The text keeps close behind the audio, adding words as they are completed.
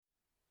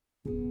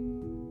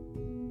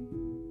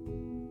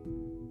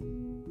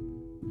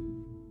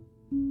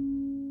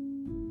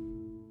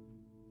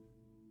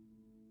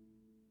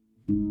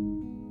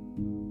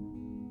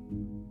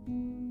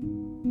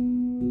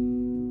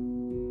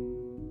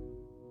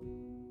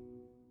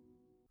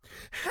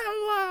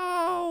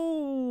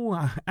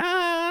Hello,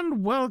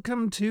 and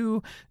welcome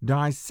to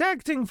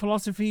Dissecting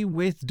Philosophy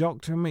with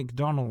Dr.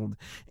 McDonald.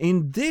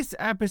 In this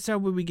episode,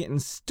 we'll be getting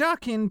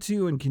stuck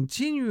into and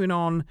continuing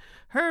on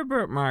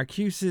Herbert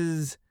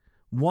Marcuse's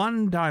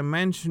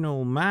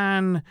One-Dimensional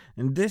Man,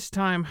 and this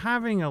time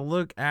having a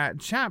look at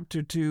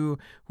Chapter 2,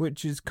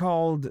 which is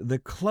called The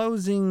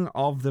Closing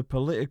of the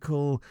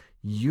Political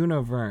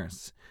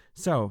Universe.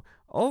 So,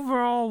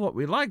 overall, what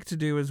we like to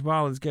do as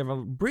well is give a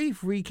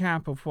brief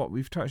recap of what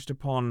we've touched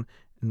upon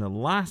in the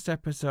last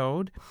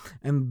episode,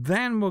 and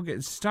then we'll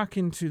get stuck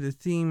into the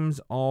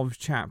themes of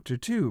Chapter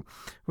 2,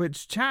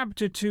 which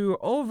Chapter 2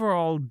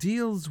 overall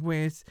deals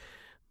with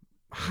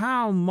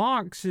how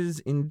Marx's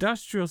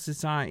industrial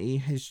society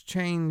has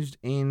changed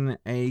in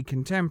a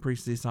contemporary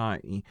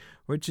society,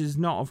 which is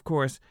not, of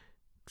course,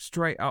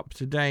 straight up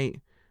to date,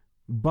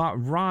 but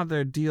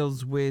rather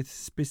deals with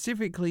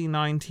specifically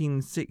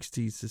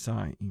 1960s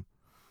society.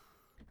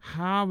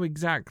 How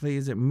exactly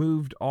is it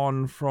moved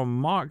on from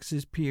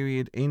Marx's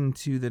period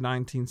into the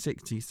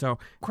 1960s? So,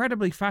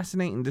 incredibly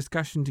fascinating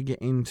discussion to get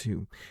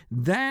into.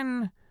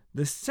 Then,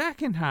 the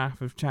second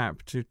half of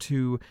Chapter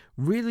 2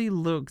 really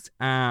looks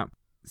at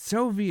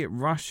Soviet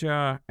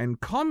Russia and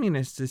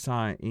communist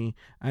society,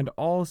 and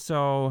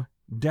also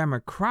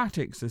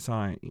democratic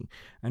society.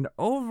 And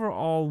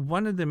overall,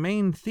 one of the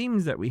main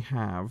themes that we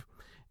have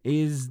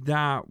is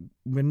that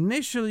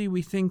initially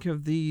we think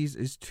of these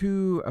as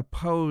two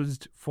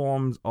opposed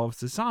forms of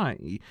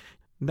society.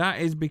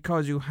 That is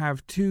because you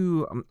have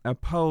two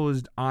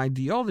opposed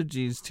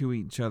ideologies to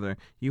each other.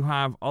 You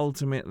have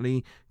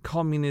ultimately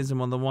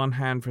communism on the one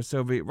hand for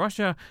Soviet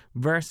Russia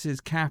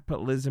versus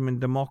capitalism and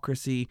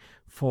democracy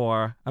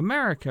for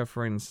America,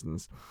 for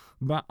instance.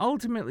 But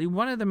ultimately,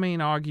 one of the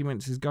main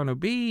arguments is going to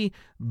be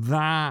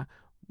that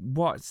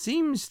what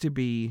seems to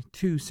be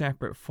two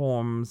separate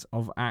forms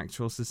of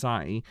actual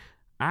society,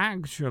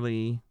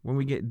 actually, when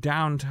we get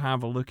down to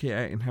have a look at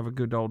it and have a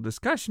good old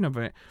discussion of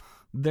it,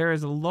 there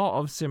is a lot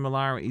of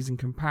similarities and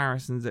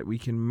comparisons that we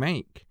can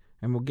make,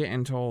 and we'll get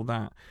into all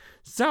that.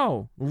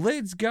 So,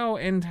 let's go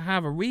and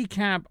have a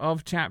recap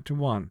of Chapter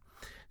 1.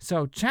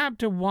 So,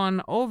 Chapter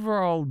 1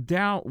 overall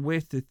dealt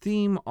with the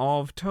theme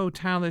of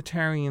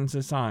totalitarian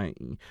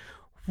society.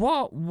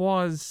 What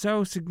was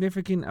so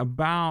significant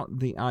about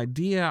the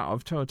idea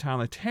of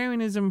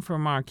totalitarianism for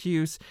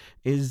Marcuse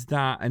is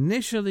that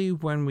initially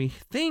when we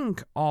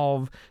think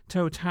of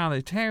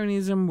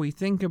totalitarianism, we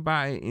think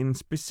about it in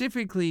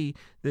specifically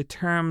the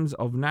terms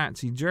of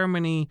Nazi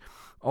Germany,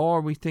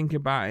 or we think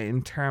about it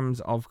in terms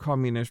of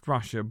communist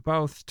Russia,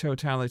 both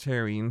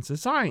totalitarian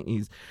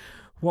societies.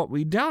 What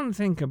we don't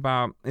think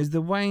about is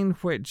the way in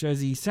which,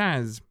 as he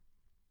says,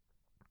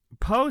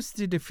 post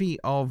the defeat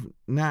of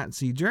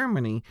Nazi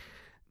Germany,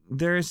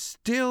 there's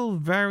still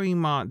very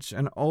much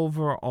an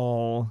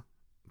overall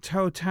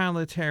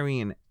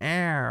totalitarian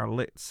air,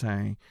 let's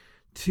say,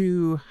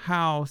 to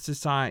how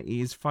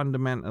society is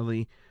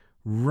fundamentally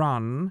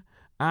run,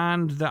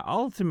 and that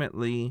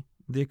ultimately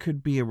there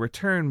could be a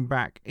return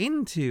back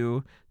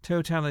into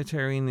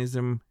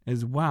totalitarianism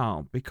as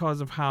well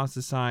because of how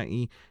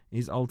society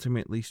is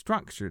ultimately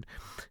structured.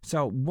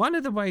 So one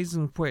of the ways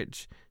in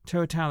which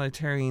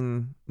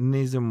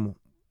totalitarianism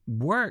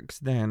works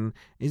then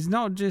is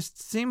not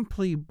just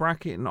simply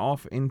bracketing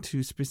off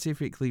into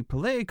specifically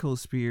political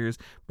spheres,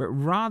 but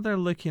rather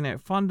looking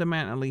at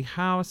fundamentally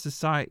how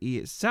society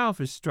itself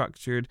is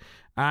structured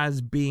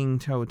as being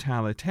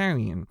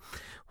totalitarian.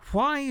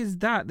 Why is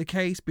that the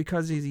case?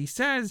 Because, as he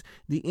says,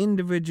 the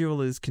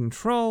individual is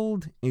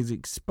controlled, is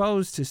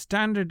exposed to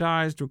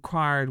standardized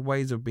required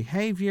ways of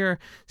behavior,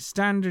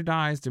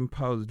 standardized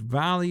imposed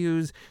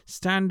values,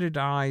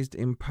 standardized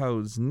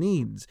imposed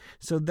needs.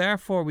 So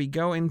therefore we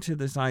go into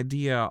this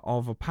idea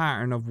of a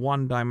pattern of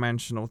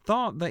one-dimensional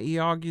thought that he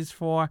argues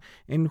for,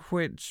 in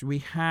which we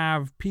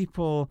have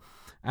people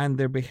and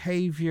their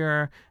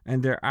behavior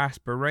and their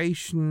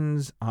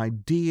aspirations,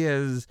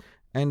 ideas,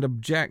 and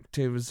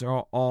objectives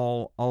are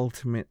all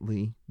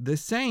ultimately the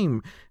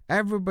same.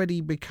 Everybody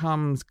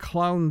becomes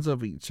clones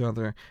of each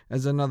other,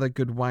 as another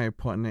good way of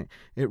putting it.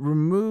 It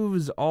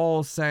removes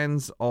all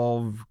sense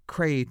of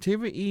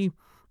creativity,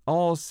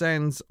 all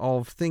sense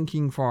of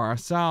thinking for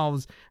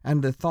ourselves,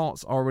 and the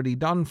thought's already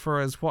done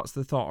for us. What's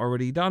the thought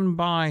already done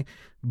by?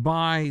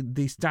 By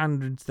the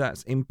standards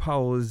that's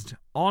imposed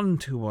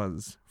onto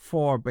us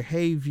for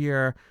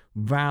behavior,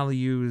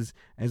 values,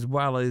 as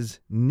well as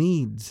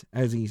needs,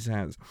 as he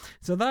says.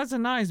 So that's a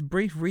nice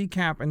brief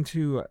recap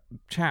into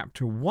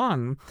Chapter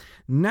 1.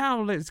 Now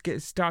let's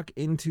get stuck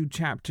into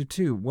Chapter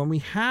 2. When we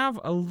have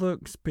a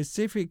look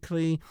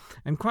specifically,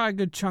 and quite a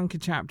good chunk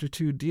of Chapter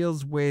 2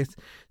 deals with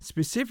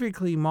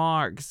specifically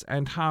Marx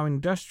and how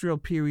industrial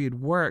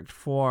period worked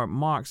for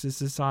Marxist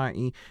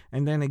society,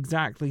 and then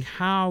exactly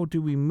how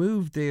do we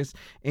move this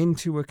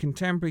into a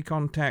contemporary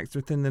context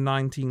within the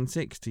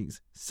 1960s.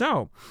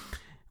 So,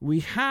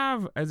 we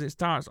have, as it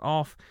starts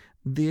off,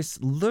 this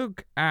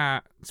look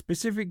at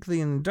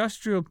specifically an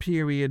industrial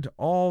period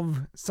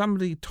of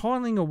somebody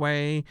toiling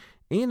away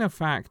in a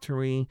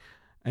factory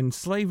and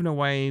slaving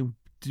away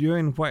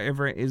doing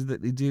whatever it is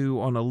that they do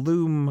on a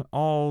loom,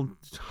 all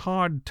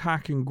hard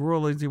tack and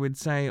gruel, as you would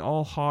say,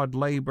 all hard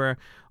labor,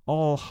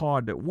 all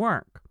hard at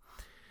work.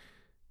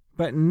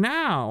 But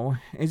now,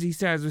 as he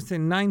says,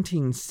 within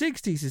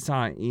 1960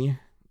 society,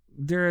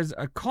 there's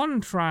a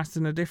contrast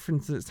and a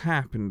difference that's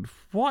happened.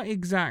 What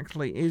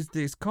exactly is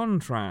this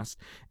contrast?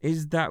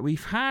 Is that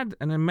we've had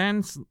an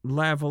immense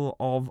level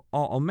of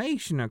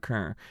automation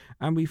occur,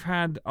 and we've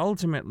had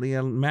ultimately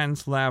an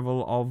immense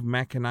level of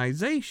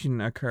mechanization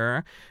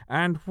occur,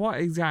 and what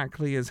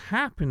exactly has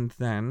happened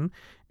then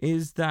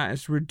is that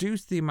it's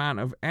reduced the amount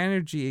of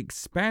energy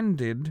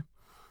expended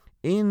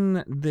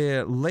in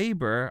the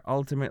labor,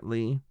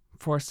 ultimately,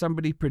 for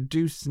somebody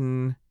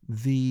producing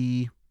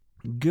the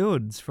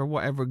goods, for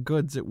whatever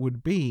goods it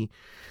would be.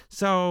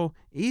 So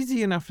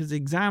easy enough as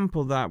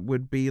example, that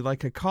would be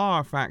like a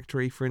car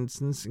factory, for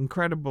instance.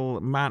 Incredible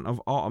amount of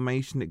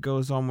automation that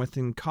goes on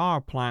within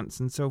car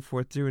plants and so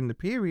forth during the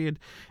period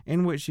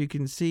in which you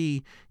can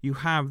see you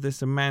have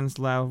this immense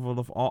level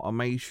of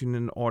automation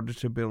in order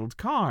to build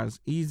cars.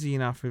 Easy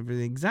enough of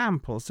an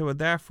example. So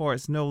therefore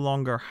it's no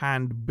longer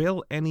hand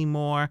built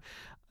anymore.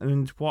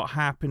 And what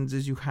happens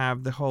is you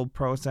have the whole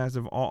process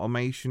of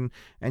automation,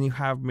 and you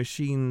have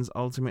machines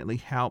ultimately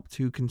help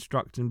to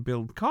construct and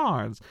build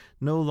cars,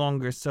 no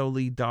longer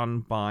solely done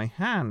by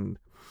hand.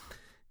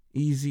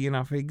 Easy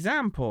enough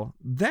example.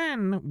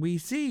 Then we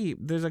see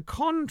there's a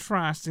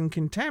contrast in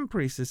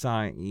contemporary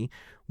society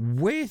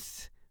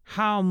with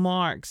how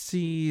Marx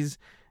sees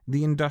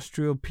the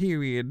industrial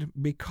period,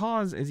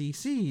 because as he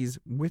sees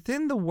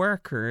within the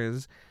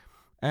workers,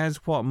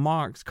 as what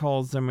Marx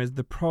calls them as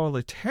the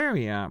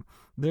proletariat,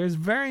 there's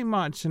very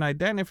much an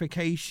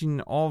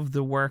identification of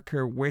the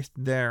worker with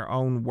their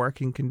own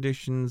working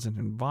conditions and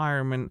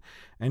environment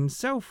and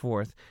so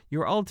forth.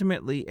 You're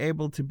ultimately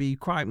able to be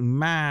quite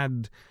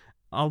mad,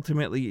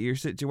 ultimately, at your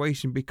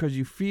situation, because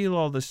you feel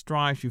all the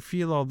strife, you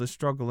feel all the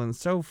struggle and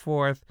so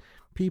forth.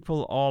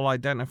 People all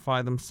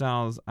identify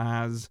themselves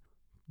as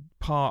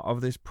part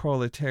of this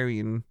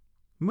proletarian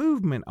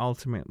movement,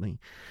 ultimately.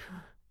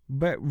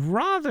 But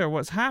rather,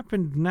 what's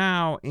happened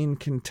now in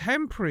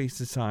contemporary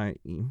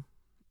society,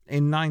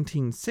 in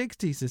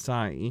 1960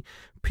 society,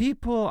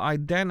 people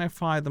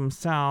identify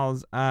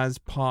themselves as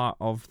part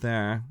of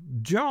their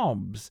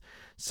jobs.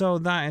 So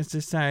that is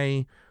to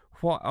say,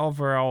 what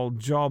overall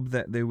job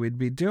that they would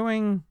be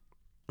doing,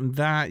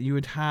 that you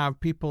would have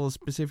people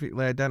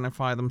specifically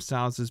identify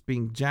themselves as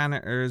being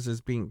janitors,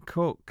 as being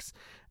cooks,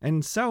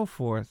 and so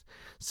forth.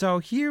 So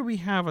here we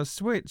have a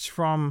switch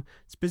from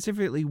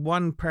specifically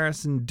one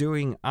person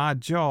doing a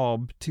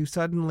job to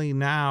suddenly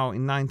now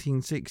in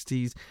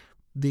 1960s,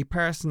 the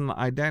person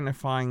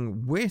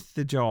identifying with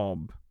the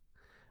job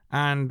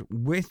and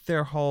with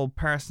their whole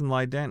personal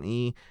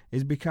identity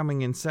is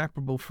becoming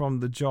inseparable from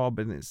the job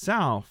in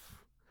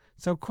itself.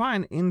 So quite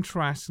an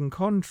interesting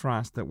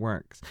contrast that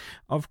works.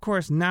 Of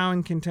course, now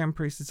in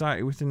contemporary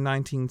society, within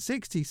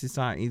 1960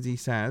 societies, he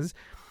says,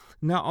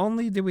 not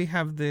only do we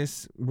have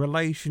this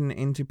relation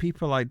into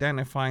people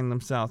identifying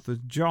themselves as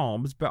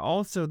jobs, but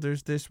also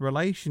there's this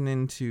relation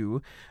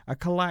into a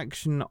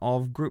collection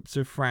of groups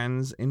of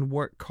friends and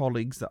work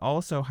colleagues that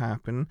also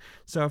happen.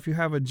 So if you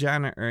have a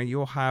janitor,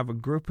 you'll have a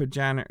group of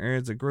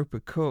janitors, a group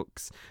of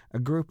cooks, a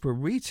group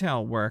of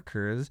retail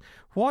workers.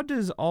 What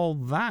does all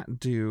that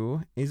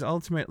do is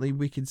ultimately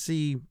we could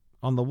see,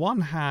 on the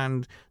one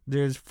hand,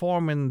 there's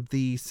forming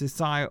the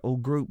societal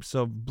groups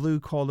of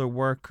blue-collar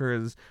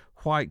workers,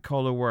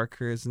 white-collar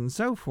workers, and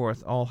so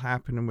forth, all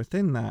happening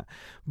within that.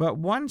 But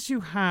once you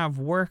have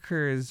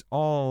workers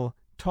all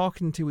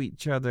talking to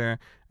each other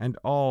and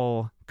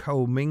all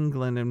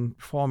co-mingling and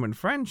forming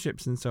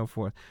friendships and so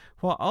forth,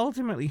 what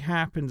ultimately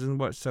happens, and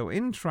what's so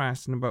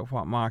interesting about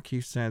what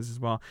Marcuse says as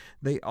well,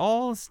 they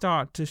all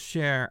start to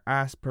share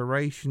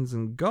aspirations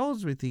and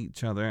goals with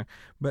each other,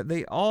 but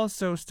they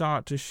also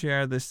start to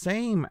share the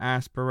same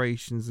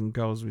aspirations and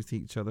goals with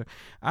each other.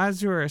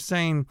 As we were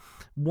saying,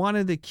 one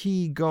of the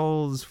key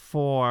goals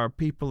for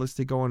people is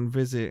to go and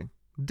visit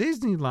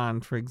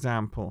Disneyland, for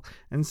example.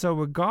 And so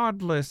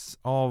regardless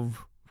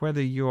of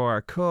whether you're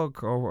a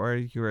cook or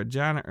you're a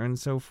janitor and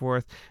so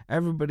forth,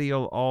 everybody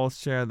will all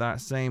share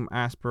that same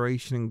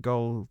aspiration and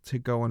goal to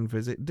go and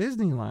visit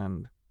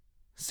Disneyland.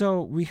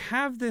 So we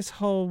have this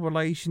whole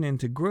relation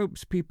into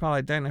groups, people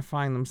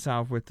identifying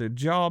themselves with their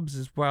jobs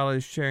as well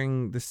as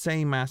sharing the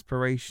same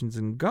aspirations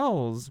and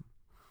goals.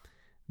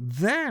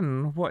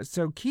 Then what's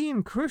so key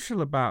and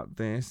crucial about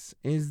this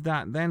is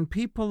that then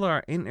people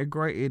are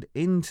integrated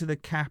into the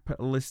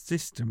capitalist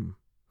system,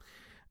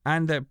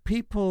 and that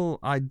people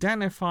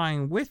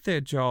identifying with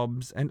their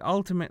jobs and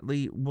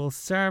ultimately will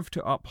serve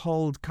to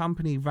uphold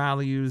company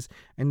values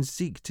and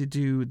seek to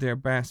do their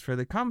best for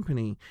the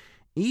company.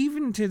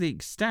 Even to the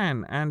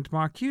extent, and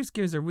Marcuse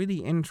gives a really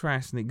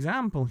interesting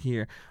example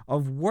here,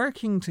 of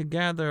working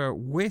together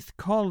with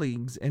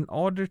colleagues in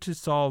order to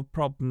solve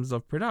problems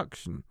of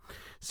production.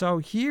 So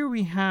here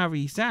we have,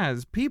 he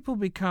says, people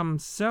become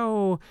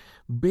so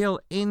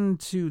built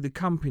into the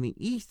company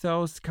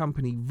ethos,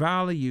 company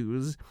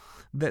values,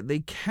 that they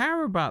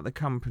care about the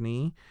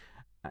company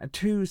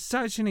to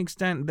such an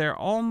extent they're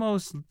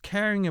almost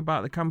caring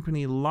about the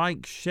company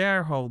like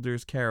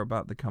shareholders care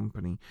about the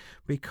company,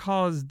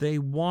 because they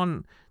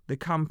want the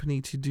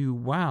company to do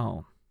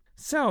well.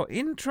 So,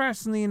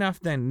 interestingly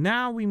enough then,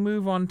 now we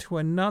move on to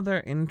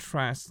another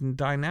interesting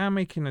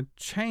dynamic and a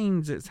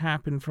change that's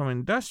happened from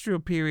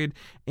industrial period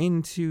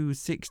into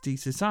 60s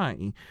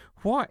society.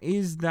 What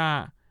is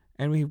that?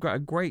 And we've got a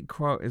great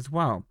quote as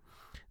well.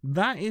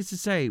 That is to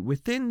say,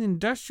 within the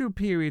industrial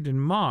period in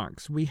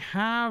Marx, we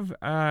have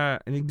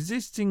an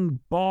existing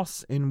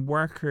boss and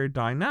worker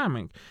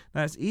dynamic.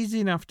 That's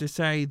easy enough to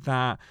say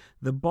that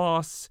the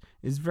boss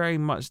is very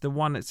much the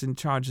one that's in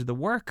charge of the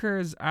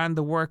workers, and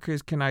the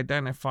workers can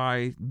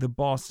identify the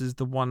boss as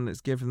the one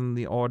that's giving them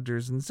the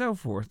orders and so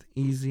forth.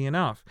 Easy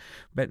enough.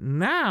 But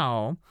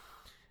now,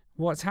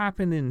 what's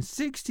happened in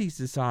 60s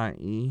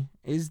society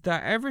is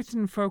that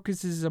everything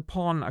focuses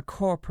upon a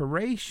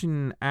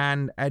corporation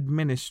and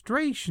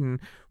administration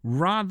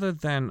rather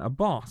than a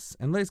boss.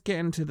 And let's get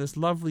into this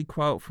lovely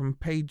quote from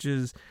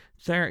pages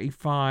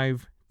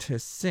 35 to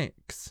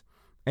 6.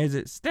 As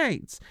it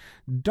states,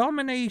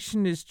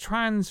 domination is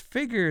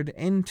transfigured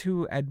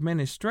into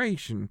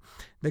administration.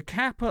 The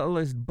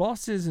capitalist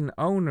bosses and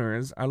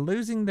owners are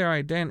losing their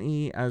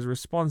identity as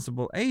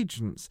responsible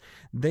agents.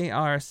 They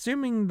are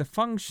assuming the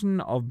function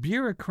of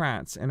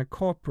bureaucrats in a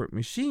corporate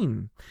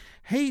machine.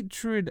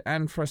 Hatred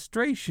and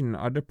frustration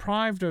are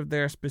deprived of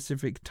their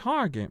specific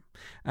target,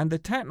 and the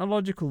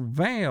technological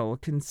veil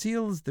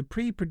conceals the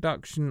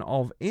pre-production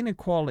of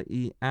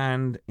inequality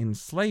and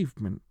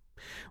enslavement.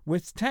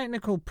 With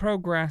technical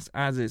progress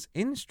as its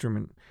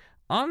instrument,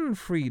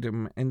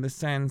 unfreedom in the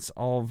sense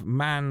of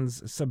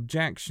man's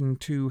subjection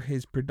to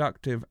his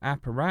productive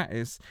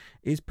apparatus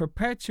is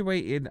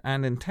perpetuated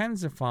and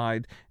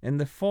intensified in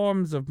the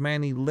forms of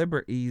many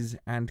liberties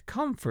and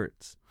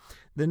comforts.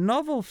 The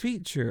novel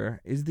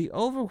feature is the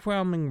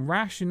overwhelming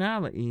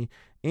rationality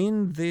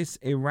in this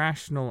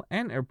irrational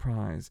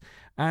enterprise,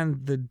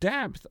 and the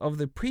depth of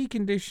the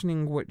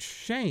preconditioning which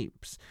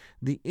shapes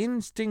the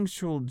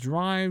instinctual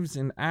drives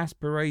and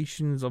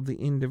aspirations of the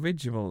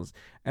individuals,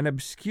 and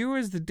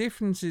obscures the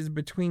differences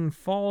between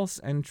false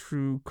and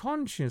true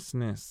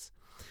consciousness.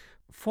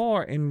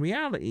 For in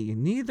reality,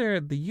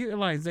 neither the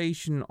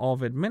utilization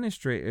of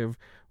administrative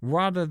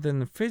rather than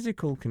the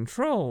physical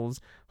controls,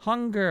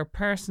 hunger,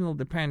 personal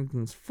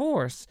dependence,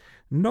 force,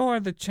 nor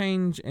the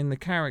change in the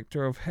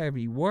character of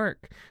heavy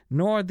work,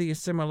 nor the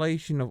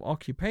assimilation of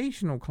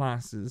occupational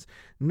classes,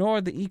 nor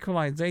the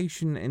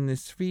equalization in the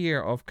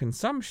sphere of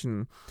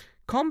consumption,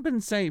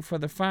 compensate for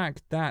the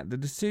fact that the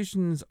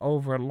decisions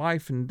over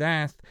life and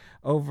death,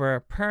 over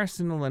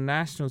personal and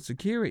national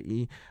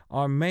security,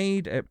 are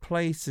made at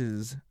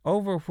places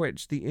over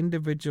which the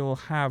individual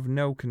have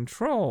no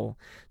control.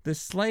 The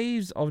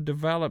slaves of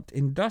developed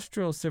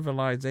industrial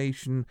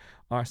civilization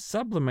are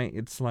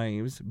sublimated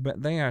slaves,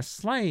 but they are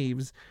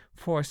slaves,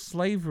 for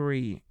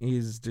slavery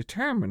is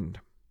determined.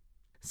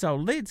 So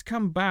let's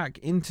come back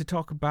in to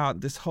talk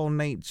about this whole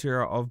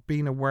nature of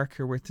being a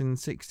worker within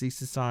 60s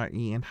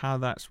society and how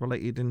that's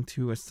related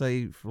into a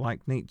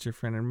slave-like nature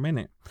for a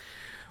minute.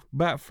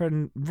 But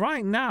for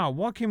right now,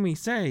 what can we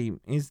say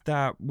is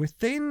that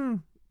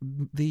within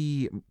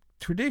the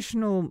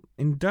traditional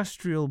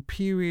industrial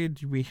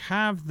period, we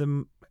have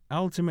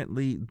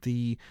ultimately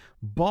the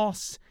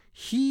boss.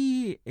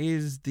 He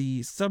is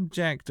the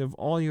subject of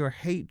all your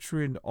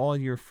hatred, all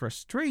your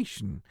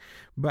frustration.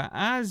 But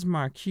as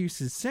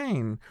Marcuse is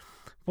saying,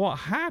 what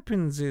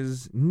happens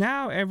is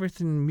now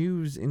everything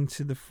moves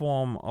into the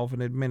form of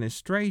an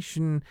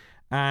administration,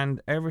 and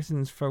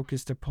everything's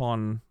focused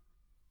upon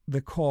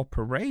the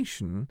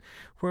corporation,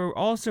 where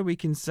also we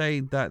can say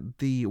that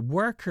the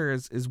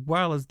workers as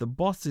well as the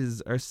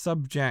bosses are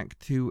subject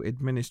to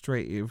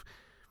administrative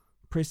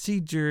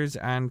procedures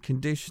and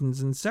conditions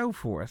and so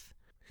forth.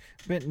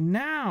 But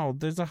now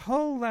there's a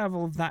whole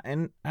level of that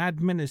in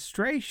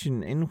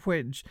administration in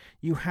which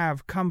you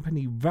have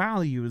company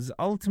values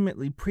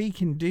ultimately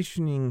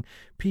preconditioning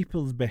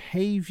people's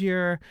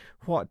behavior,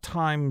 what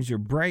time's your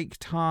break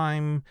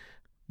time,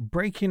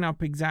 breaking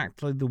up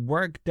exactly the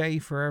work day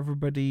for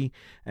everybody,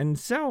 and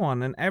so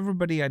on, and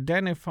everybody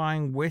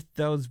identifying with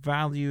those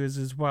values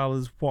as well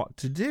as what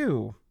to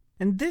do.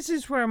 And this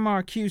is where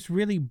Marcuse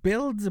really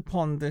builds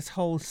upon this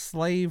whole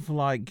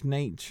slave-like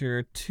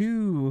nature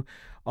to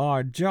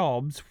our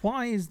jobs.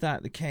 Why is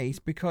that the case?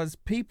 Because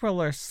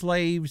people are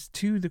slaves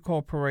to the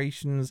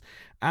corporations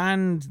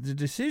and the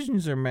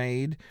decisions are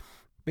made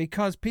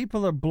because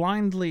people are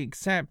blindly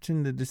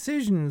accepting the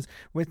decisions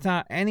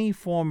without any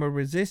form of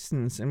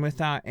resistance and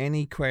without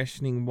any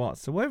questioning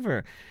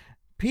whatsoever.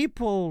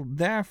 People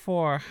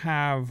therefore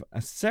have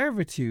a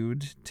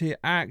servitude to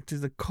act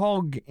as a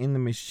cog in the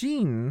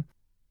machine,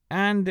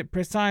 and it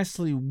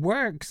precisely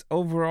works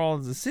overall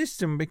as a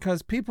system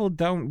because people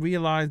don't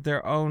realize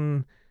their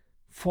own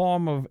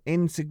form of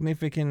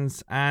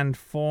insignificance and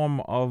form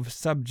of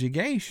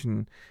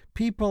subjugation.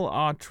 People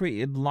are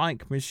treated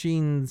like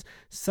machines,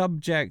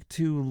 subject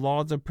to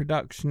laws of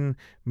production,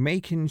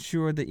 making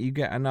sure that you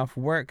get enough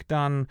work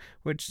done,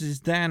 which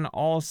is then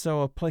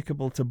also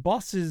applicable to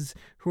bosses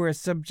who are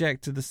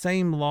subject to the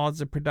same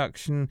laws of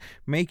production,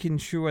 making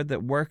sure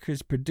that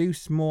workers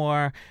produce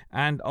more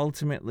and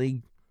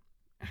ultimately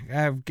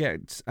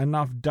get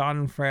enough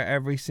done for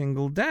every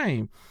single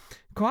day.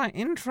 Quite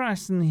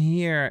interesting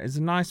here is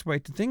a nice way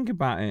to think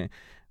about it.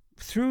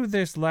 Through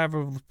this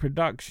level of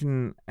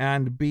production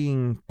and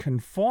being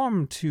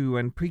conformed to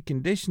and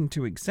preconditioned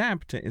to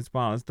accept it, as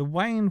well as the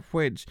way in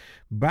which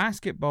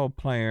basketball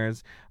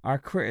players are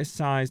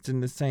criticized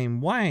in the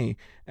same way,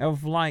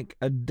 of like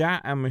a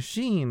data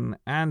machine.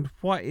 And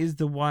what is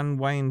the one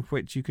way in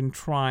which you can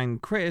try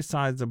and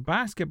criticize a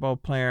basketball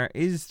player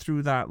is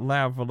through that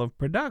level of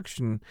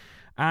production,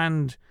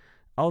 and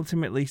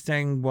ultimately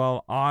saying,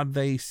 well, are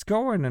they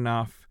scoring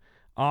enough?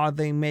 Are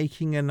they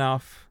making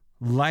enough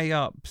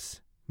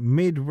layups,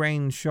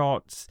 mid-range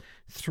shots,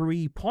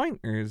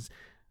 three-pointers?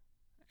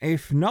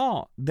 If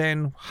not,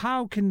 then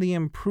how can they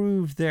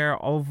improve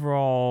their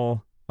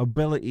overall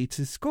ability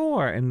to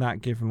score in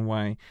that given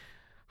way?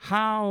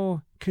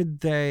 How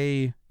could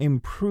they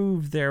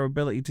improve their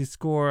ability to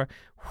score?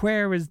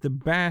 Where is the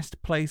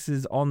best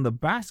places on the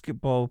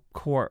basketball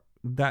court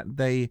that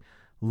they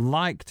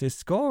like to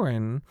score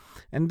in?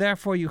 And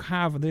therefore you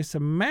have this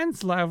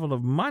immense level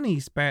of money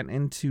spent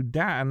into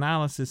data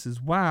analysis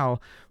as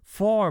well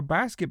for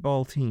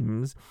basketball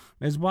teams,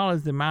 as well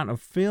as the amount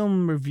of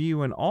film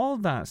review and all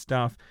that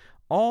stuff,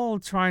 all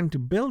trying to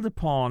build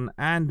upon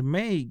and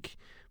make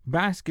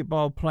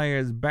basketball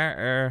players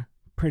better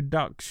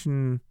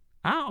production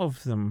out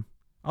of them,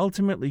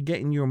 ultimately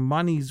getting your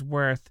money's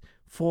worth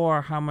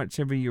for how much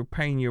ever you're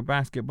paying your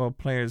basketball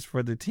players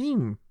for the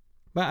team.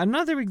 But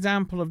another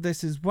example of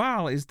this as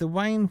well is the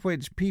way in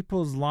which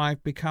people's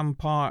life become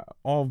part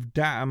of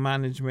data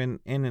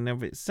management in and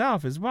of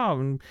itself as well.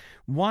 And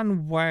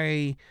one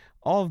way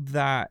of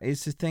that is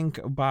to think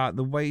about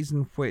the ways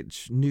in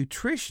which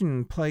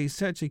nutrition plays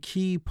such a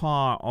key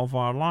part of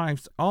our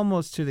lives,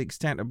 almost to the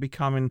extent of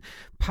becoming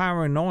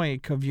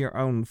paranoid of your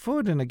own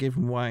food in a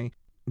given way.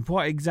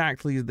 What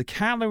exactly is the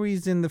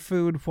calories in the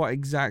food? What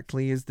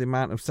exactly is the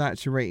amount of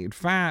saturated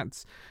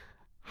fats?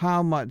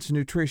 How much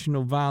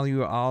nutritional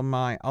value am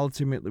I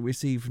ultimately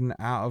receiving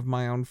out of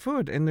my own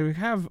food? And we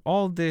have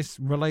all this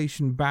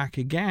relation back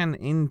again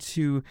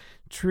into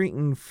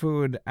treating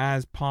food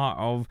as part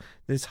of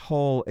this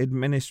whole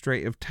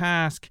administrative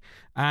task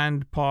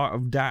and part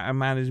of data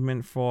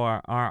management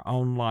for our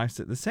own lives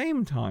at the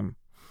same time.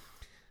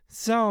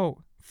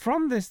 So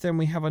from this then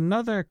we have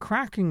another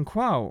cracking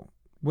quote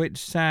which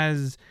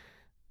says,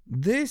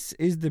 "This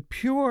is the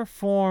pure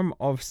form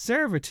of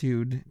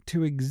servitude,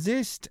 to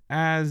exist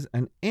as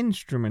an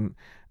instrument,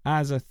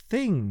 as a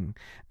thing.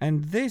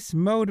 And this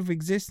mode of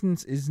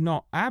existence is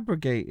not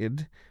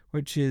abrogated,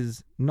 which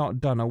is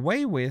not done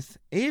away with,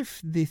 if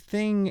the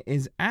thing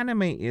is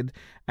animated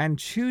and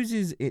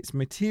chooses its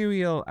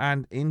material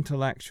and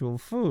intellectual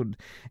food.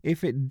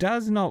 If it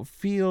does not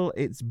feel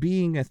its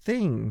being a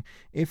thing,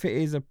 if it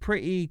is a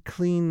pretty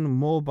clean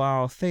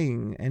mobile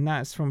thing." And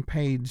that's from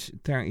page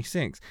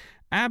 36.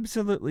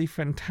 Absolutely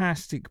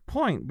fantastic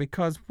point,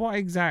 because what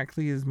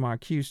exactly is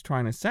Marcuse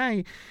trying to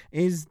say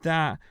is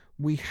that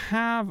we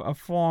have a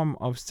form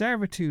of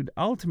servitude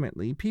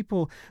ultimately.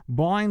 People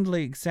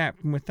blindly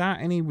accept, and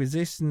without any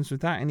resistance,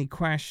 without any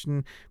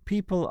question,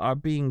 people are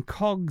being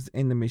cogs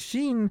in the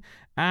machine,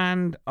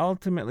 and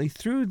ultimately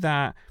through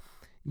that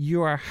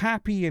you are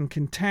happy and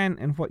content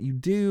in what you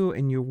do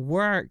in your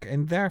work,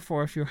 and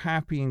therefore if you're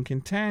happy and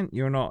content,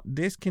 you're not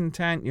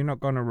discontent, you're not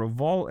going to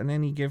revolt in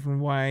any given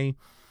way.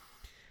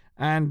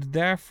 And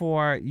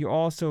therefore, you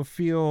also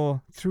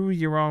feel through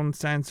your own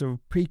sense of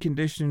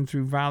preconditioning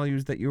through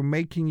values that you're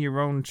making your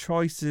own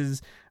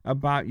choices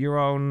about your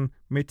own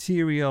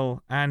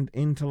material and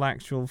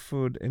intellectual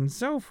food and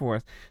so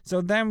forth. So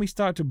then we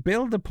start to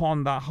build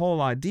upon that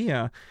whole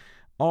idea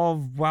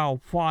of,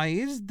 well, why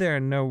is there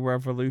no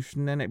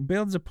revolution? And it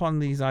builds upon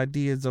these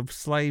ideas of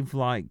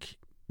slave-like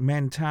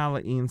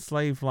mentality and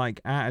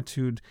slave-like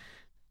attitude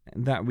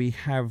that we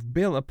have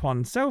built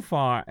upon so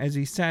far, as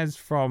he says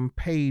from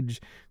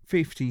page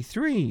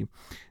 53.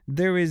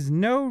 "There is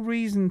no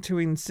reason to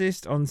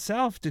insist on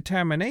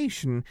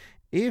self-determination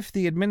if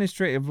the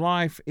administrative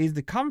life is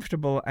the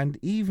comfortable and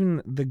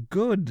even the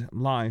good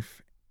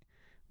life,"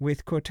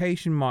 with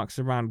quotation marks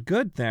around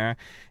good there.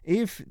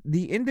 "If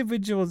the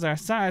individuals are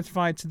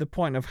satisfied to the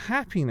point of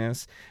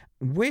happiness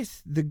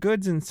with the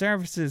goods and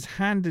services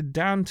handed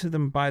down to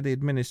them by the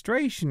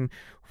administration,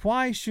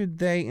 why should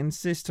they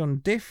insist on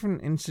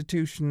different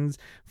institutions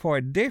for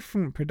a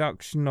different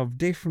production of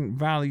different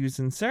values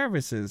and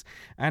services?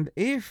 And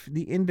if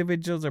the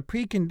individuals are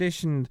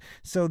preconditioned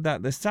so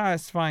that the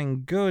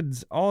satisfying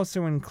goods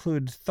also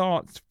include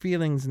thoughts,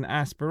 feelings, and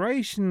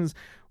aspirations,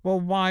 well,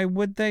 why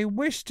would they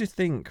wish to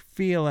think,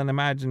 feel, and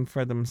imagine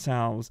for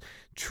themselves?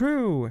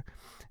 True,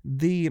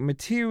 the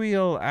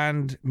material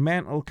and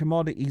mental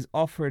commodities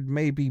offered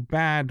may be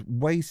bad,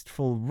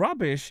 wasteful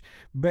rubbish,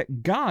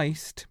 but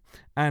Geist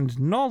and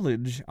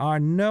knowledge are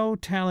no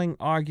telling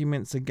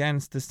arguments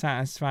against the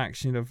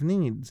satisfaction of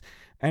needs.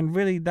 And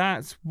really,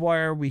 that's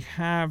where we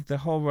have the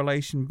whole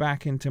relation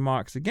back into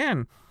Marx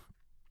again.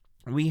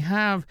 We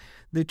have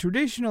the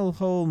traditional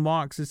whole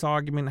Marxist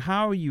argument: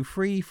 how are you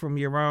free from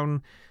your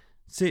own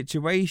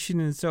situation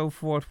and so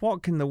forth?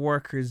 What can the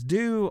workers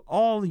do?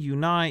 All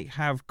unite,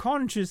 have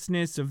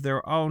consciousness of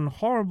their own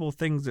horrible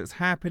things that's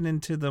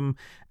happening to them.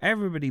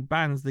 Everybody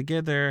bands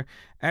together.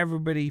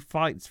 Everybody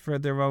fights for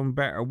their own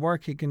better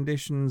working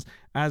conditions.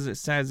 As it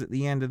says at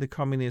the end of the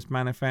Communist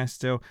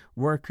Manifesto,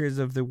 workers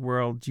of the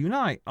world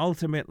unite.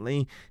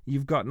 Ultimately,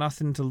 you've got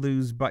nothing to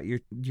lose but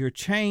your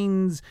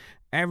chains.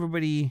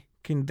 Everybody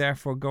can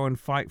therefore go and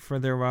fight for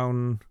their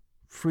own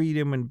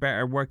freedom and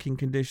better working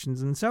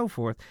conditions and so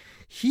forth.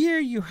 Here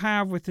you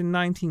have with the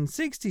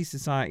 1960s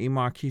society,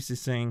 Marcuse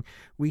is saying,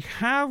 we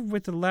have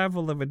with the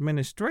level of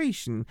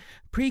administration,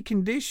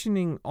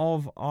 preconditioning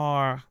of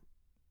our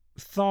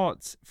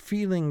thoughts,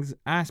 feelings,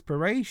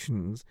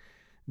 aspirations.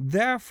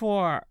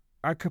 Therefore,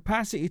 our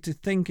capacity to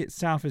think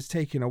itself is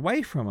taken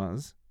away from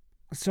us.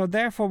 So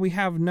therefore, we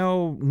have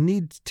no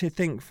need to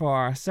think for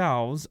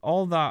ourselves.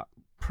 All that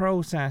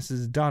process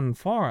is done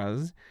for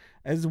us,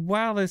 as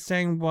well as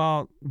saying,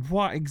 well,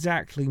 what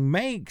exactly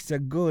makes a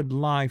good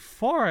life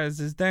for us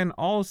is then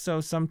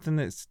also something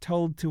that's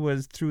told to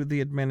us through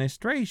the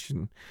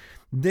administration.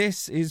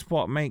 This is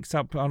what makes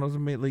up an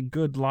ultimately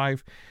good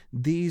life.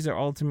 These are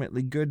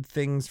ultimately good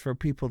things for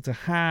people to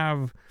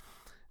have,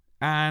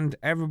 and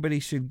everybody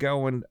should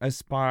go and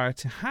aspire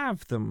to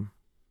have them.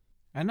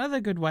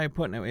 Another good way of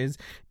putting it is,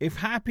 if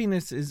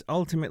happiness is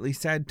ultimately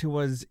said to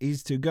us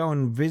is to go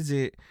and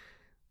visit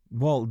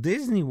Walt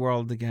Disney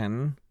World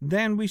again,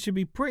 then we should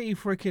be pretty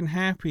freaking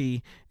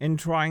happy in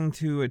trying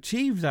to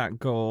achieve that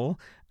goal,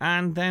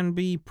 and then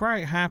be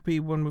pretty happy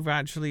when we've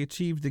actually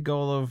achieved the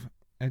goal of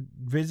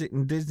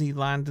visiting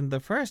Disneyland in the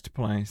first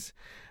place.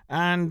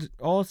 And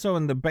also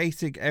in the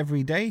basic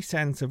everyday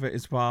sense of it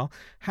as well,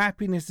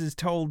 happiness is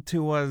told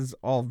to us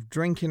of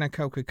drinking a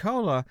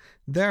Coca-Cola.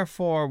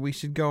 Therefore, we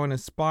should go and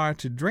aspire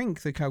to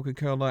drink the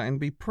Coca-Cola and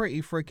be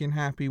pretty freaking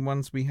happy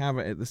once we have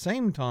it at the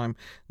same time.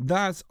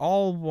 That's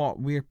all what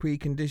we're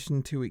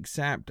preconditioned to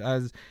accept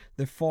as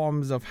the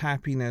forms of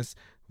happiness,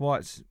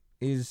 what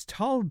is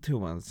told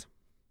to us.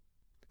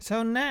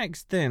 So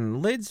next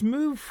then, let's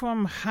move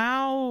from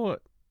how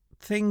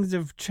things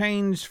have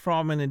changed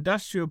from an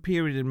industrial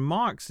period in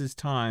Marx's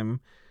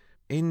time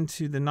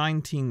into the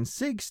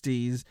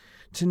 1960s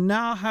to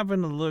now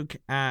having a look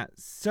at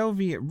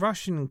Soviet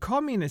Russian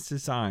Communist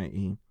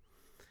Society,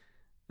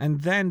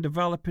 and then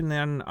developing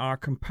then our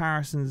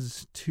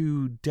comparisons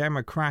to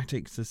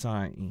democratic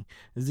society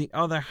as the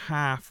other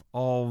half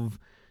of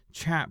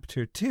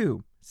chapter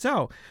 2.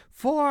 So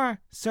for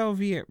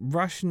Soviet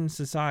Russian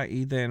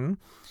society then,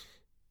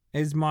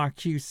 as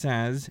Marcuse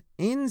says,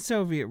 in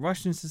Soviet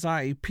Russian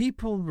society,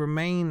 people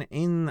remain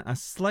in a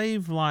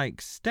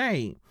slave-like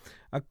state,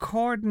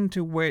 according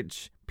to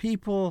which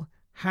people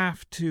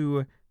have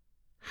to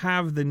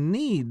have the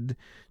need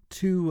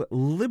to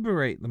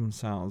liberate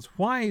themselves.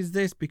 Why is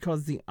this?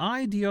 Because the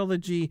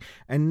ideology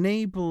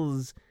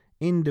enables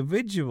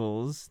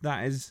individuals,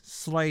 that is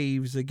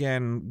slaves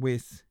again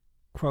with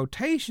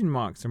quotation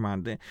marks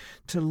around it,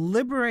 to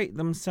liberate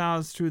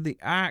themselves through the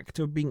act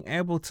of being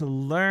able to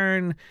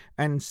learn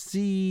and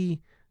see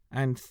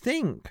and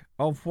think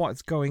of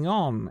what's going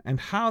on and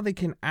how they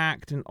can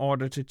act in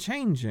order to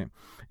change it.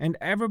 And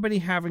everybody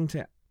having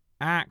to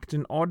act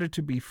in order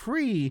to be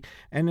free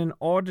and in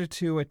order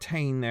to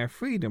attain their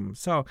freedom.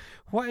 So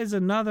what is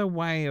another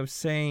way of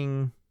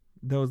saying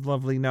those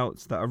lovely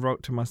notes that I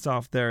wrote to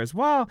myself there as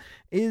well,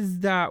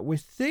 is that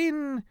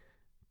within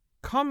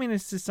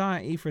Communist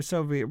society for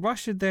Soviet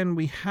Russia, then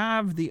we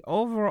have the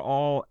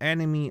overall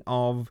enemy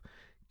of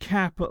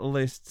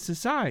capitalist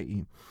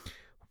society.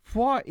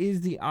 What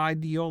is the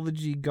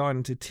ideology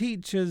going to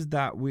teach us?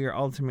 That we are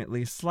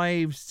ultimately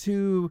slaves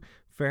to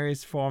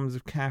various forms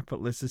of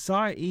capitalist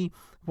society.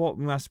 What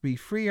must we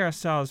free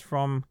ourselves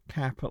from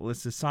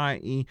capitalist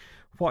society?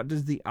 What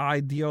does the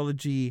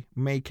ideology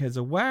make us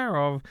aware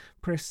of?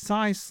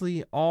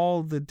 Precisely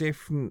all the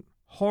different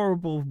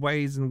horrible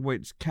ways in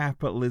which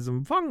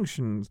capitalism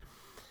functions.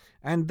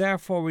 And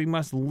therefore we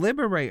must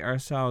liberate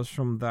ourselves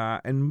from that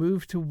and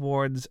move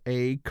towards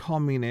a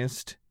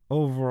communist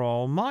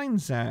overall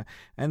mindset,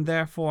 and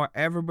therefore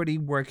everybody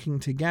working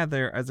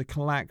together as a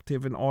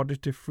collective in order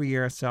to free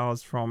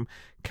ourselves from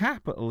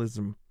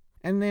capitalism.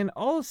 And then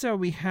also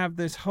we have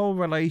this whole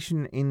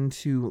relation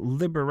into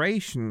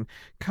liberation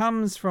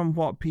comes from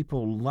what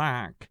people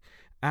lack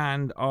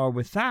and are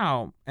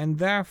without, and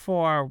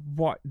therefore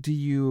what do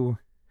you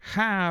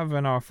have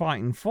and are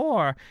fighting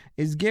for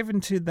is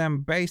given to them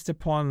based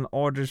upon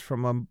orders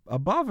from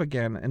above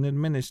again, an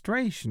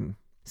administration.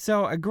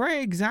 So a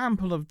great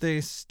example of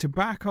this, to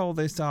back all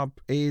this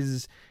up,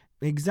 is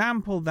an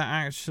example that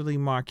actually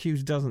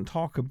Marcuse doesn't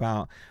talk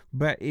about,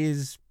 but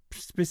is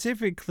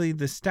specifically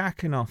the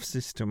Stakhanov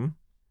system,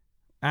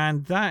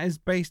 And that is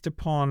based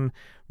upon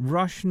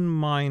Russian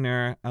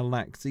miner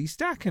Alexei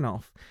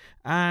Stakhanov.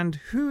 And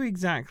who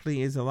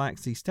exactly is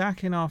Alexei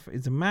Stakhanov?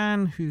 Is a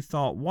man who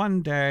thought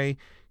one day,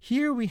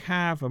 here we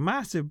have a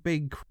massive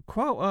big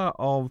quota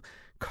of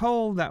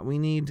coal that we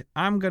need.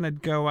 I'm going to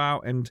go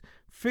out and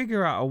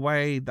figure out a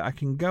way that I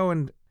can go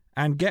and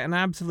get an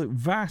absolute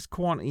vast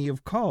quantity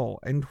of coal,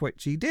 and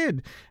which he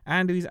did.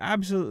 And he's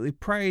absolutely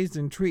praised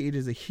and treated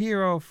as a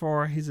hero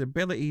for his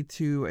ability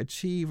to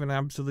achieve an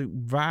absolute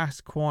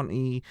vast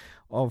quantity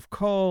of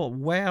coal,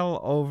 well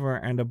over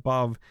and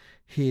above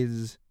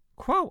his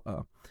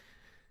quota.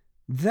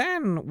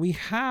 Then we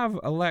have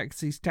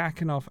Alexei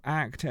Stakhanov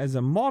act as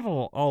a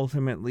model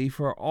ultimately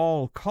for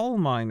all coal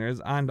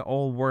miners and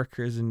all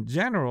workers in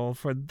general,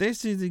 for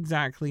this is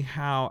exactly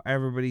how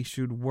everybody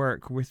should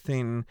work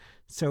within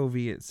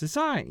Soviet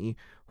society.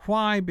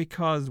 Why?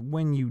 Because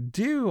when you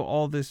do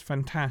all this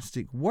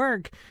fantastic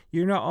work,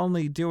 you're not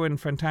only doing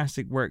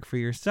fantastic work for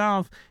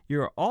yourself,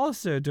 you're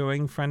also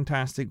doing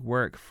fantastic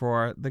work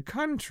for the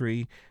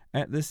country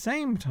at the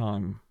same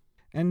time.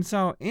 And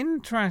so,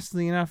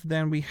 interestingly enough,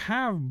 then we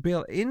have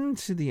built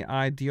into the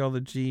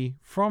ideology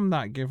from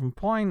that given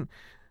point,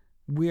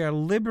 we are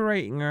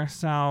liberating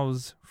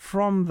ourselves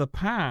from the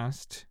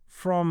past,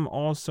 from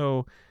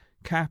also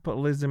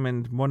capitalism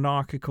and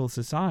monarchical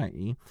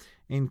society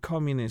in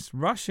communist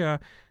Russia,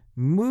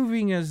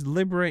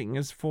 liberating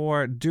us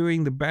for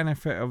doing the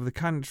benefit of the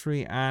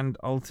country and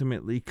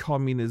ultimately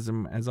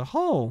communism as a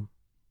whole.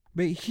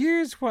 But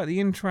here's what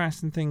the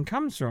interesting thing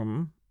comes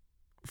from.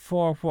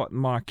 For what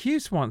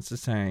Marcuse wants to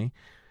say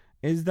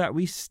is that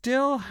we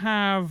still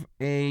have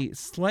a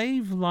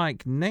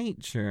slave-like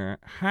nature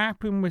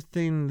happen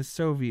within the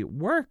Soviet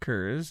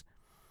workers.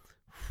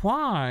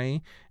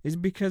 Why? Is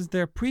because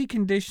they're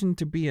preconditioned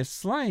to be a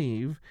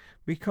slave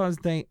because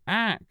they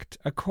act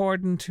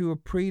according to a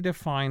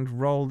predefined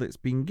role that's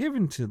been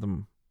given to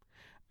them.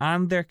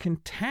 And they're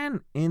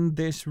content in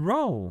this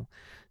role.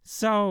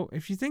 So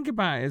if you think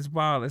about it as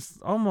well, it's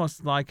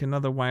almost like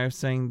another way of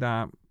saying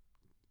that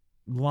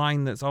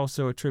line that's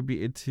also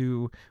attributed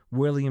to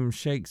William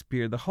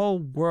Shakespeare: the whole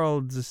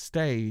world's a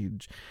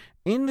stage.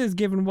 In this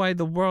given way,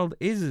 the world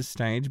is a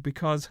stage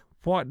because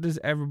what does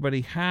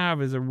everybody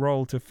have is a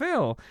role to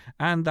fill,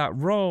 and that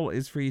role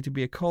is for you to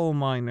be a coal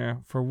miner,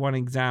 for one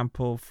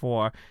example,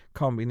 for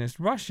communist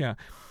Russia.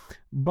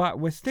 But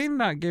within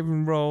that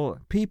given role,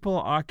 people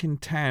are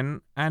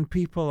content, and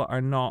people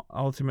are not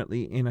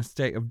ultimately in a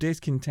state of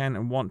discontent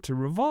and want to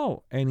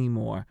revolt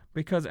anymore,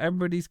 because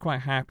everybody's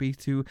quite happy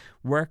to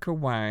work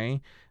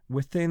away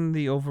within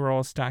the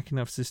overall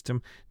Stakhanov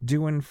system,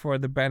 doing for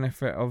the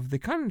benefit of the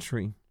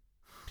country.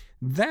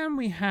 Then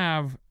we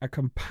have a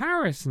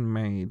comparison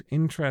made,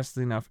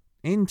 interestingly enough,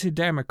 into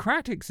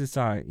democratic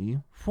society.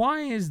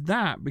 Why is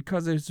that?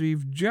 Because as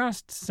we've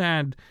just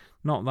said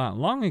not that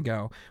long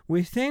ago,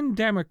 within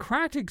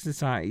democratic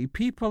society,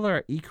 people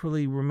are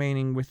equally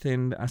remaining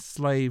within a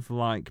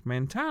slave-like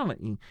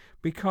mentality,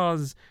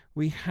 because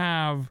we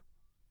have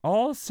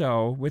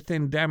also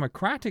within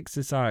democratic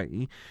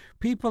society,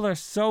 people are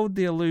sold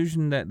the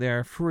illusion that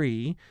they're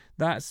free,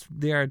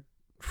 they're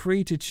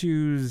free to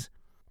choose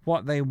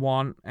what they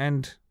want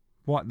and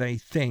what they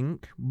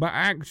think, but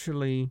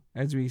actually,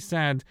 as we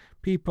said,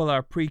 people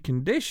are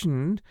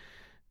preconditioned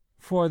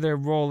for their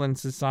role in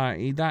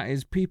society. That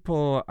is,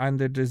 people and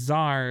their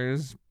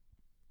desires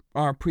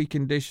are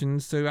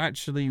preconditioned, so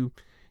actually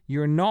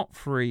you're not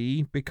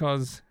free,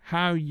 because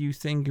how you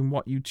think and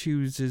what you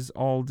choose is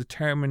all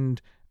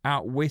determined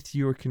out with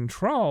your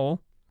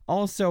control.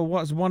 Also,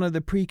 what's one of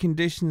the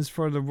preconditions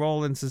for the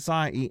role in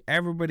society?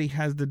 Everybody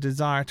has the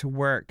desire to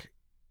work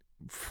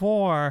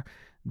for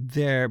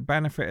their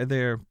benefit of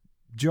their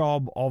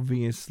job,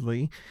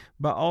 obviously,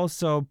 but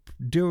also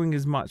doing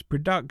as much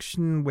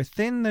production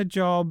within the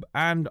job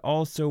and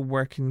also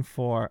working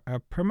for a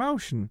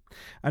promotion.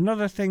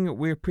 Another thing that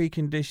we're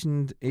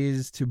preconditioned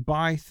is to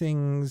buy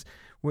things,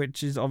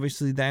 which is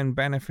obviously then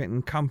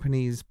benefiting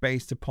companies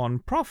based upon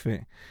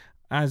profit.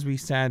 As we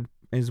said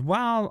as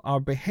well, our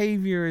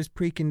behavior is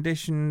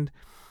preconditioned,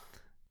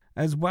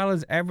 as well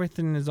as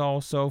everything is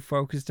also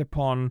focused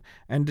upon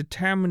and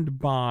determined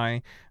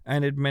by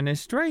an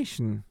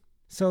administration.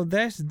 So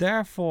this,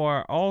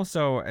 therefore,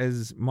 also,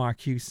 as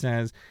Marcuse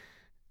says,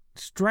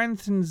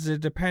 strengthens the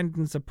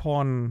dependence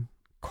upon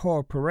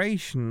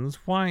corporations.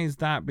 Why is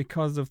that?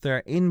 Because of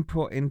their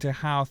input into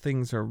how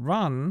things are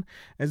run,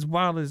 as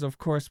well as, of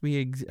course,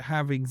 we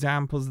have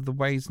examples of the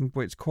ways in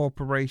which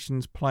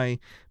corporations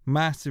play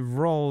massive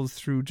roles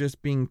through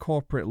just being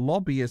corporate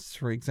lobbyists,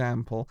 for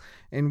example,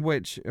 in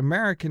which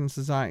American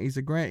society is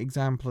a great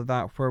example of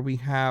that, where we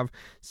have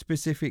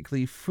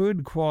specifically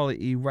food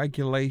quality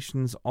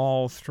regulations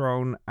all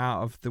thrown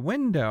out of the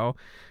window,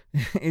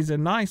 is a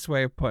nice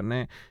way of putting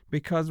it,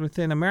 because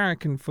within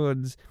American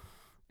foods,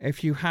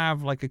 if you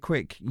have like a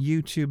quick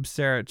YouTube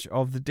search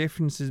of the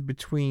differences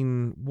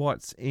between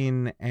what's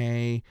in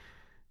a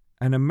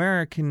an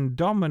American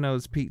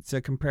Domino's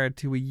pizza compared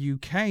to a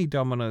UK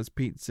Domino's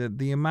pizza,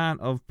 the amount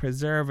of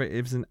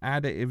preservatives and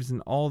additives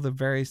and all the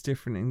various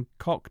different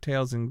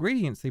cocktails and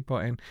ingredients they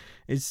put in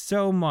is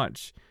so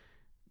much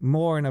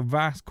more in a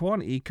vast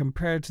quantity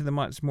compared to the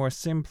much more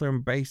simpler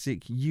and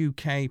basic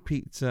UK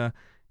pizza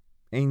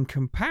in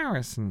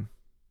comparison.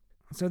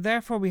 So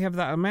therefore we have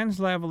that immense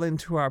level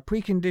into our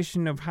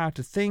precondition of how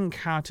to think,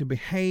 how to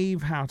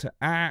behave, how to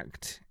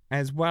act,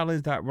 as well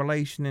as that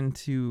relation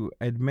into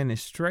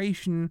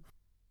administration.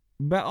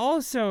 But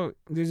also,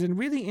 there's a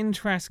really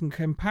interesting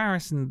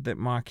comparison that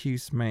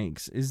Marcuse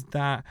makes, is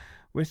that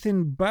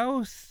within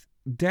both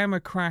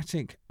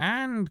democratic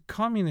and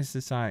communist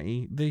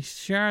society, they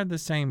share the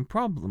same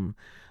problem.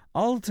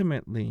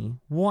 Ultimately,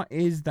 what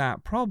is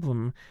that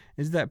problem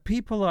is that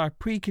people are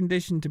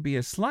preconditioned to be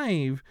a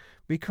slave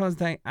because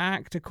they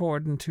act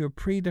according to a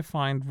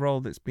predefined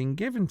role that's been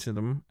given to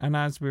them. And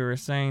as we were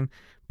saying,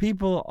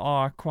 people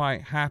are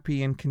quite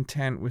happy and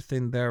content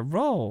within their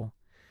role.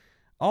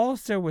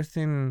 Also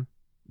within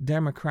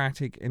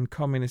democratic and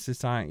communist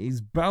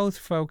societies, both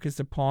focus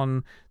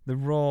upon the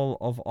role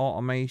of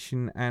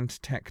automation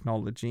and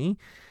technology.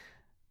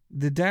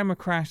 The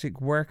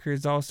democratic worker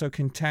is also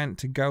content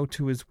to go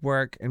to his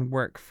work and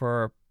work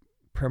for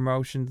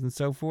promotions and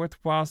so forth,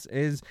 whilst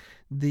is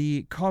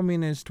the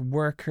communist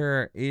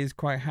worker is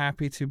quite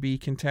happy to be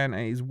content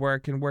at his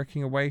work and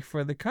working away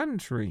for the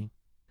country.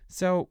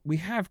 So we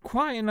have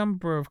quite a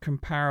number of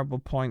comparable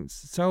points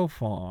so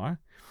far,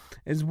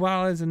 as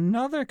well as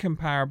another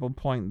comparable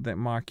point that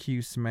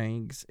Marcuse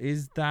makes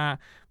is that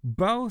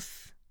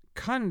both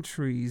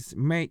countries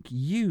make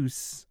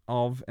use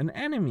of an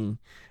enemy.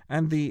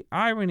 And the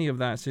irony of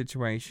that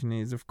situation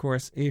is, of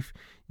course, if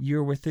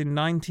you're within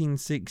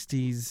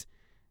 1960s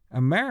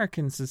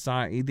American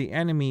society, the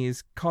enemy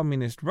is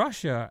communist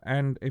Russia.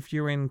 And if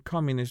you're in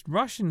communist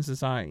Russian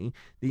society,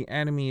 the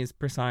enemy is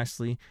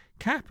precisely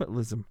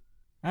capitalism.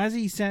 As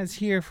he says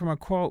here from a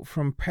quote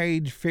from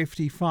page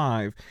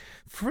 55,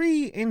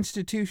 free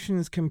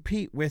institutions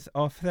compete with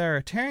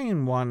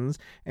authoritarian ones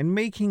in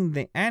making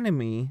the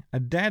enemy a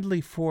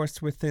deadly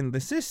force within the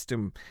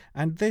system,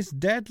 and this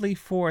deadly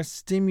force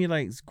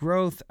stimulates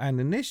growth and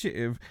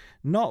initiative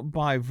not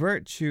by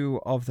virtue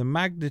of the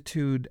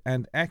magnitude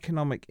and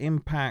economic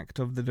impact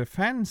of the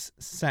defense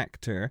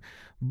sector,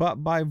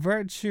 but by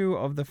virtue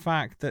of the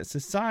fact that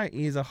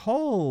society as a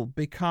whole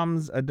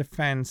becomes a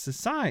defense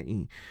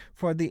society.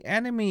 For the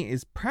enemy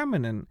is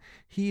permanent.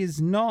 He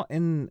is not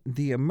in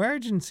the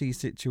emergency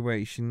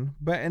situation,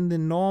 but in the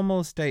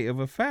normal state of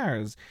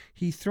affairs.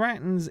 He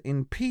threatens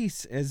in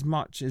peace as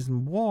much as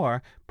in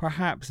war,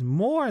 perhaps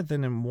more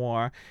than in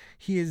war.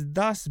 He is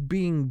thus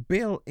being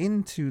built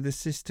into the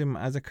system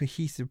as a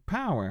cohesive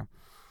power.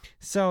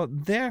 So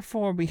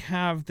therefore we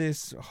have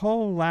this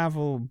whole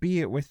level, be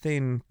it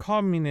within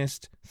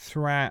communist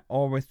threat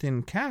or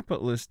within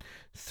capitalist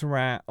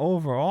threat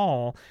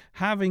overall,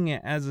 having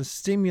it as a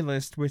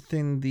stimulus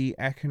within the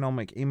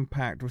economic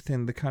impact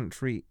within the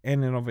country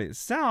in and of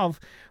itself.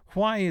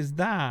 Why is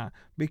that?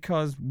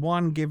 Because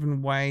one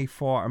given way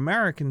for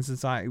American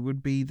society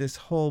would be this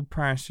whole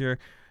pressure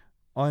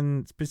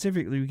on,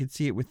 specifically we could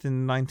see it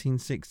within the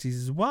 1960s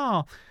as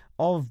well,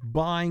 of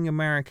buying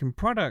American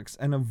products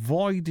and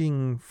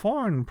avoiding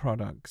foreign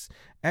products.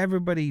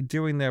 Everybody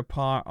doing their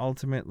part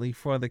ultimately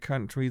for the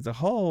country as a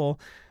whole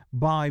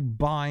by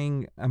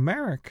buying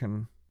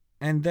American,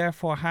 and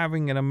therefore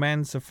having an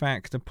immense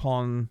effect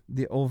upon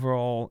the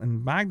overall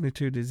and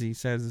magnitude, as he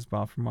says as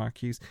well from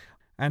Marcuse,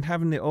 and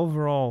having the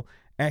overall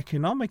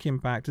economic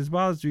impact, as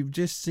well as we've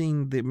just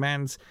seen the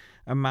immense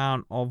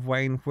amount of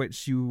way in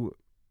which you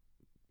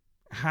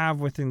have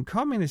within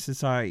communist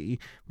society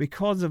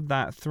because of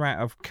that threat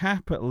of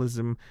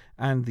capitalism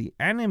and the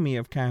enemy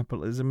of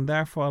capitalism,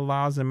 therefore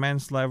allows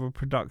immense level of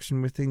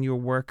production within your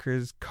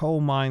workers,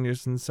 coal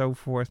miners and so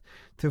forth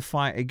to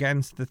fight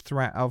against the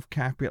threat of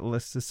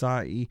capitalist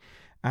society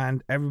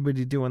and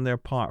everybody doing their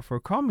part for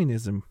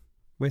communism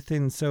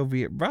within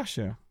Soviet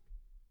Russia.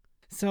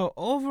 So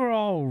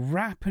overall,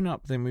 wrapping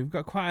up then, we've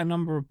got quite a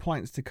number of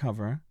points to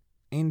cover.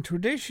 In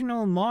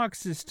traditional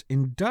Marxist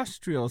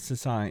industrial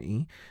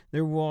society,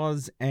 there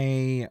was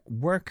a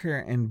worker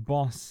and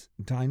boss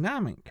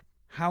dynamic.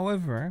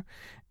 However,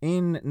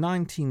 in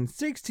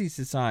 1960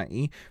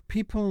 society,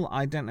 people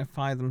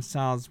identify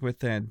themselves with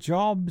their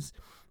jobs.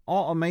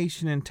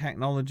 Automation and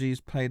technologies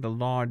played a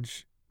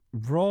large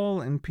role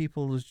in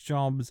people's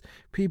jobs.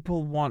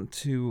 People want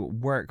to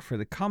work for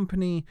the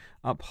company,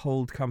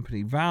 uphold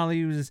company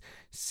values,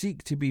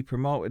 seek to be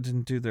promoted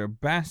and do their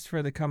best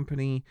for the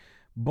company.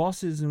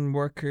 Bosses and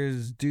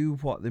workers do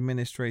what the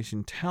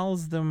administration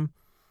tells them.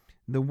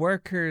 The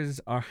workers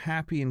are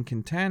happy and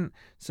content,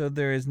 so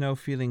there is no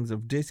feelings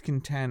of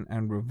discontent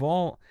and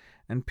revolt,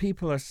 and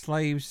people are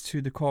slaves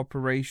to the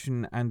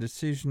corporation and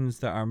decisions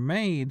that are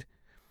made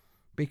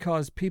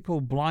because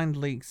people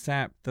blindly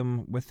accept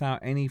them without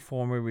any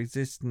form of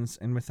resistance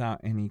and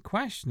without any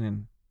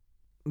questioning.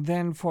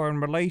 Then in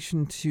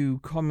relation to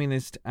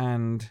communist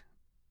and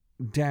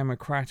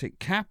democratic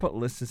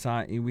capitalist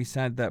society, we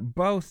said that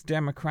both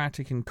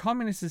democratic and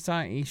communist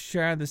society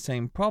share the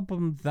same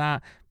problem,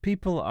 that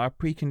people are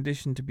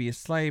preconditioned to be a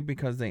slave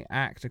because they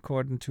act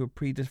according to a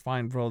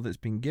predefined role that's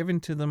been given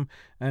to them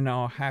and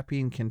are happy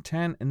and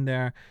content in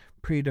their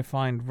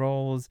predefined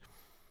roles.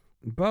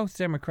 Both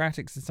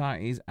democratic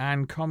societies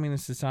and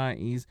communist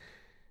societies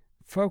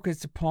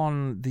focus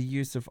upon the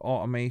use of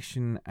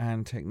automation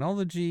and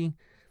technology.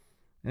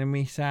 And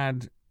we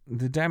said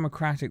the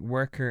democratic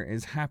worker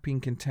is happy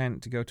and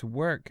content to go to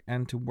work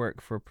and to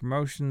work for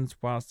promotions,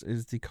 whilst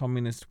as the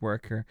communist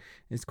worker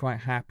is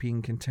quite happy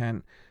and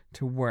content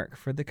to work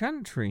for the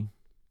country.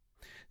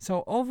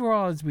 So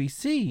overall, as we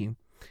see,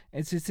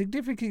 it's a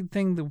significant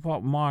thing that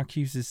what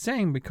Marcuse is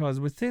saying, because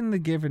within the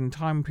given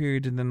time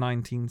period in the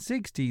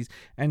 1960s,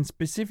 and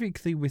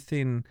specifically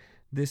within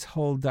this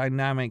whole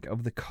dynamic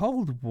of the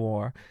Cold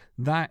War,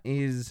 that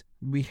is,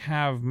 we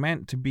have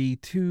meant to be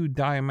two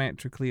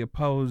diametrically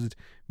opposed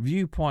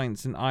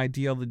viewpoints and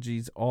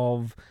ideologies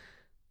of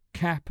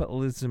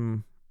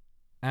capitalism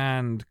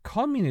and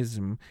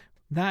communism.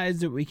 That is,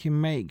 that we can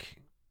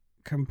make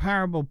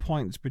comparable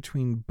points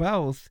between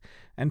both,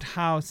 and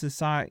how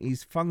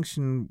societies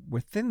function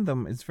within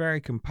them is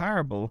very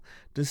comparable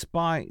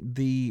despite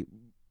the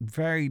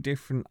very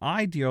different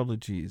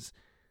ideologies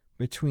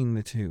between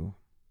the two.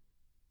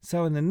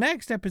 So in the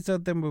next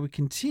episode then, we'll be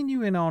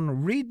continuing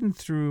on reading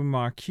through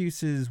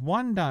Marcuse's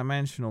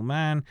One-Dimensional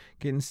Man,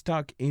 getting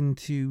stuck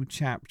into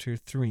chapter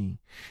 3.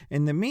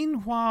 In the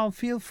meanwhile,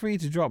 feel free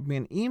to drop me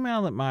an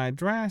email at my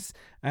address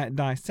at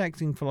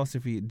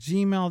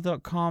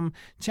dissectingphilosophy@gmail.com.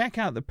 Check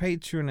out the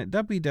Patreon at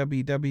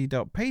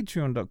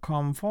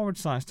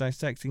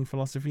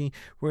www.patreon.com/dissectingphilosophy,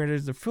 where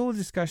there's a full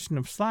discussion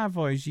of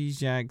Slavoj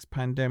Žižek's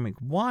Pandemic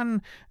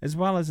 1, as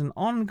well as an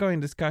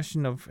ongoing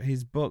discussion of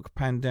his book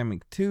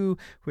Pandemic 2,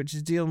 which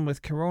is dealing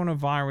with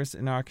coronavirus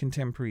in our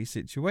contemporary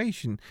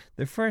situation.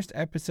 The first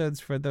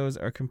episodes for those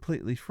are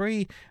completely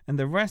free, and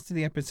the rest of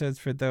the episodes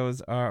for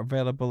those are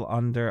available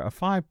under a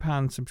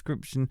 £5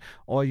 subscription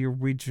or your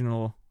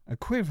regional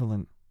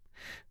equivalent.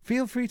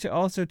 Feel free to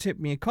also tip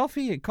me a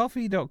coffee at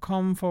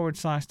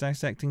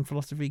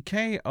ko-fi.com/dissectingphilosophy,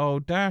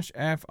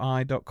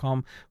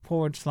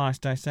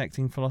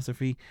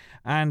 ko-fi.com/dissectingphilosophy.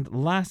 And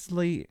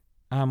lastly,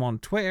 I'm on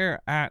Twitter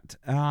at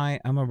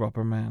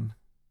 @IamARubberman.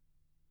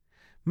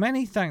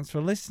 Many thanks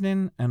for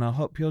listening, and I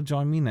hope you'll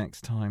join me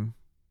next time.